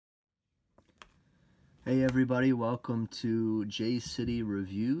Hey everybody, welcome to J City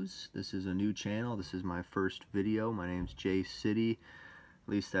Reviews. This is a new channel. This is my first video. My name's J City.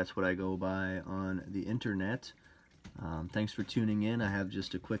 At least that's what I go by on the internet. Thanks for tuning in. I have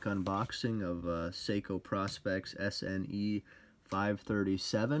just a quick unboxing of Seiko Prospex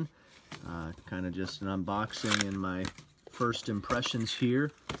SNE537. Kind of just an unboxing and my first impressions here.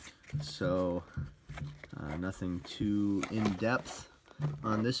 So nothing too in-depth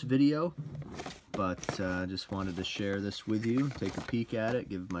on this video, but just wanted to share this with you, take a peek at it,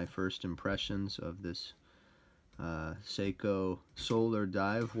 give my first impressions of this Seiko solar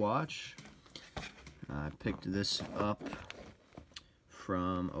dive watch. I picked this up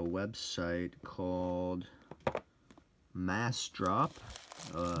from a website called Massdrop.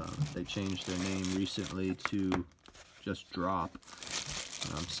 They changed their name recently to just Drop.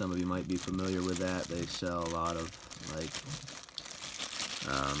 Some of you might be familiar with that. They sell a lot of like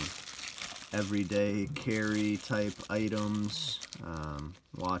everyday carry type items,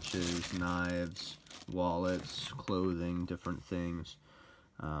 watches, knives, wallets, clothing, different things.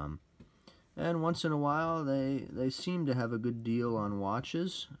 And once in a while they seem to have a good deal on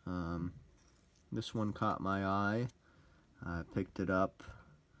watches. This one caught my eye. I picked it up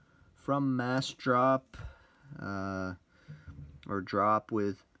from Massdrop, or Drop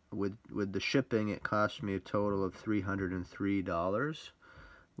with the shipping. It cost me a total of $303,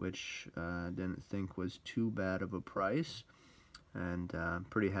 which I didn't think was too bad of a price, and I'm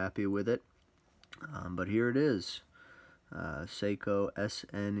pretty happy with it. But here it is, Seiko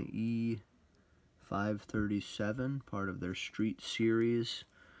SNE537, part of their Street series.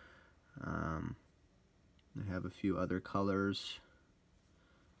 They have a few other colors.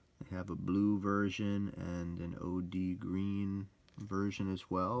 They have a blue version and an OD green version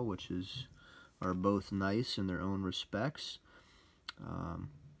as well, which are both nice in their own respects.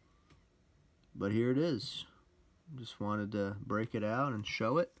 But here it is. Just wanted to break it out and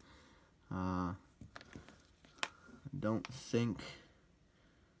show it. Don't think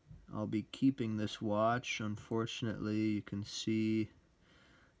I'll be keeping this watch. Unfortunately, you can see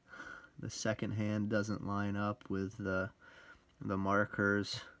the second hand doesn't line up with the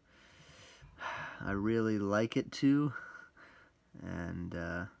markers. I really like it to, and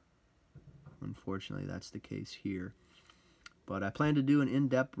unfortunately that's the case here. But I plan to do an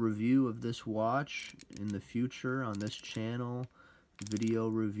in-depth review of this watch in the future on this channel, video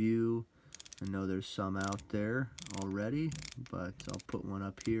review. I know there's some out there already, but I'll put one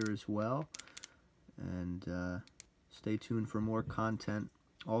up here as well. And stay tuned for more content.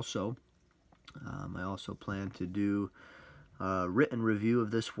 Also, I also plan to do a written review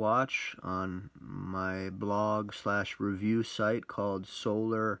of this watch on my blog/review site called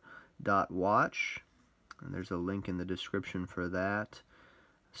solar.watch. And there's a link in the description for that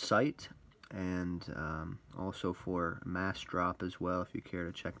site, and also for Massdrop as well, if you care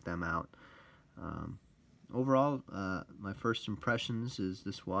to check them out. Overall, my first impressions is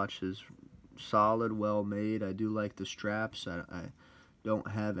this watch is solid, well made. I do like the straps. I don't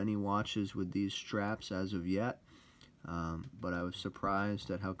have any watches with these straps as of yet, but I was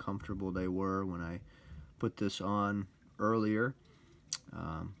surprised at how comfortable they were when I put this on earlier.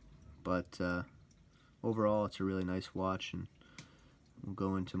 Overall, it's a really nice watch, and we'll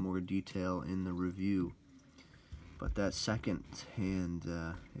go into more detail in the review. But that second hand,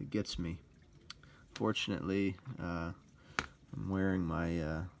 it gets me. Fortunately, I'm wearing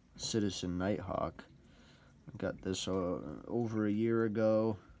my Citizen Nighthawk. I got this over a year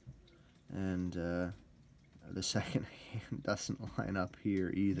ago, and the second hand doesn't line up here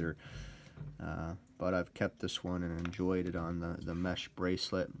either. But I've kept this one and enjoyed it on the mesh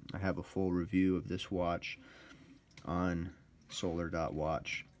bracelet. I have a full review of this watch on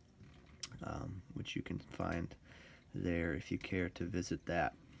solar.watch, which you can find there if you care to visit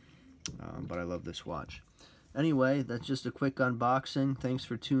that. But I love this watch. Anyway, that's just a quick unboxing. Thanks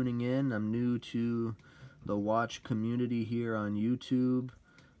for tuning in. I'm new to the watch community here on YouTube.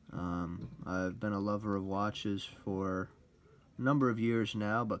 I've been a lover of watches for number of years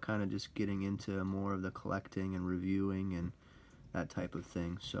now, but kind of just getting into more of the collecting and reviewing and that type of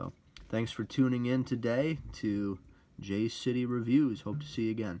thing. So thanks for tuning in today to J City Reviews. Hope to see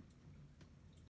you again.